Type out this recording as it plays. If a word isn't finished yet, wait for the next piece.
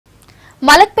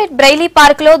Malakpet Braille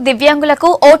park లో దివ్యాంగులకు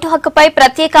vote హక్కుపై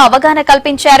ప్రత్యేక అవగాహన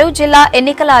కల్పించారు జిల్లా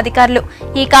ఎన్నికల అధికారులు।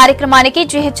 ఈ కార్యక్రమానికి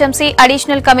జీహెచ్ఎంసీ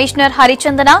అడిషనల్ కమిషనర్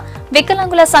హరిచందన,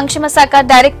 వికలాంగుల సంక్షేమ శాఖ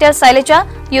డైరెక్టర్ శైలజ,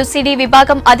 యూసీడీ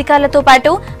విభాగం అధికారులతో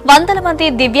పాటు వందల మంది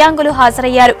దివ్యాంగులు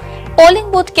హాజరయ్యారు।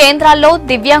 పోలింగ్ బూత్ కేంద్రాల్లో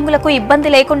దివ్యాంగులకు ఇబ్బంది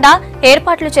లేకుండా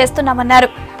ఏర్పాట్లు చేస్తున్నామన్నారు।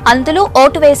 అందులో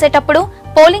ఓటు వేసేటప్పుడు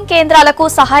పోలింగ్ కేంద్రాలకు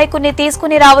సహాయకుని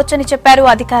తీసుకుని రావచ్చని చెప్పారు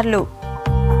అధికారులు।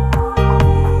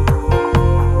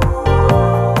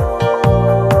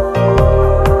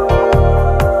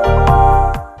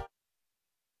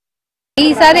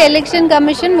 ఈసారి ఎలక్షన్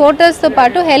కమిషన్ ఓటర్స్ తో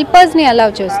పాటు హెల్పర్స్ ని అలౌ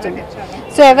చేస్తుంది।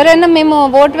 సో ఎవరైనా మేము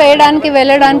ఓట్ వేయడానికి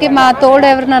వెళ్ళడానికి మా తోడు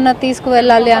ఎవరినైనా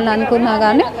తీసుకువెళ్ళాలి అని అనుకున్నా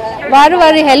కానీ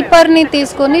వారి హెల్పర్ ని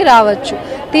తీసుకొని రావచ్చు,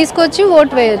 తీసుకొచ్చి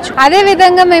ఓట్ వేయొచ్చు। అదే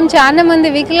విధంగా మేము చాలా మంది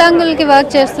వికలాంగులకి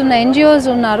వర్క్ చేస్తున్న ఎన్జిఓస్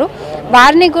ఉన్నారు,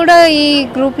 వారిని కూడా ఈ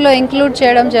గ్రూప్ లో ఇంక్లూడ్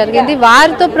చేయడం జరిగింది।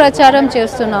 వారితో ప్రచారం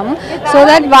చేస్తున్నాము సో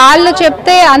దట్ వాళ్ళు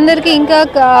చెప్తే అందరికీ ఇంకా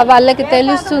వాళ్ళకి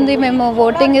తెలుస్తుంది మేము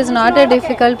voting is not a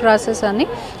difficult process అని,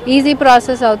 ఈజీ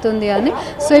ప్రాసెస్ అవుతుంది అని।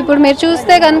 సో ఇప్పుడు మీరు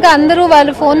చూస్తే కనుక అందరూ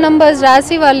వాళ్ళ ఫోన్ నంబర్స్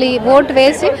రాసి వాళ్ళు ఓట్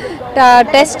వేసి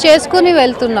టెస్ట్ చేసుకుని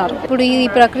వెళ్తున్నారు। ఇప్పుడు ఈ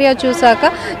ప్రక్రియ చూసాక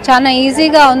చాలా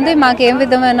ఈజీగా ఉంది, మాకేం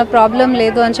విధమైన ప్రాబ్లం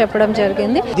లేదు అని చెప్పడం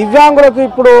జరిగింది। దివ్యాంగులకు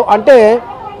ఇప్పుడు అంటే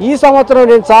ఈ సంవత్సరం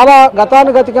నేను చాలా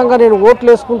గతానుగతికంగా నేను ఓట్లు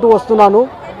వేసుకుంటూ వస్తున్నాను।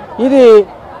 ఇది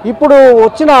ఇప్పుడు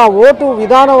వచ్చిన ఓటు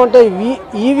విధానం అంటే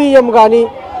ఈవీఎం కానీ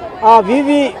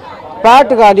వివి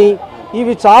ప్యాట్ కానీ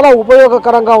ఇవి చాలా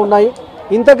ఉపయోగకరంగా ఉన్నాయి।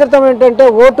 ఇంత క్రితం ఏంటంటే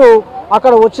ఓటు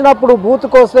అక్కడ వచ్చినప్పుడు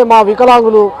బూత్కి వస్తే మా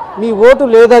వికలాంగులు మీ ఓటు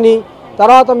లేదని,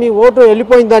 తర్వాత మీ ఓటు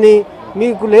వెళ్ళిపోయిందని,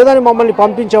 మీకు లేదని మమ్మల్ని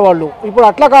పంపించేవాళ్ళు। ఇప్పుడు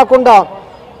అట్లా కాకుండా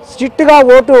స్ట్రిక్ట్గా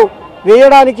ఓటు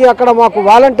వేయడానికి అక్కడ మాకు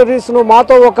వాలంటీర్స్ను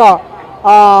మాతో ఒక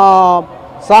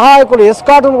सहायकुल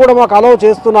एस्कॉर्ट अलाउ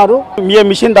చేస్తున్నారు। ये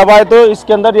मशीन दबाए तो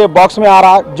इसके अंदर ये बॉक्स में आ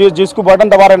रहा, जिसको बटन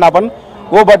दबा रहे हैं अपन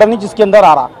वो बटन ही जिसके अंदर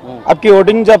आ रहा। अब की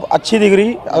वोटिंग जब अच्छी दिख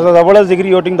रही, जबरदस्त दिख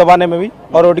रही वोटिंग दबाने में भी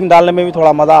और वोटिंग डालने में भी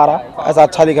थोड़ा मजा आ रहा, ऐसा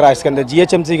अच्छा दिख रहा है। इसके अंदर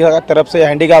GHMC की तरफ से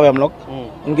हैंडीकैप है हम लोग,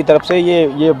 उनकी तरफ से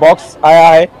ये बॉक्स आया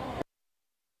है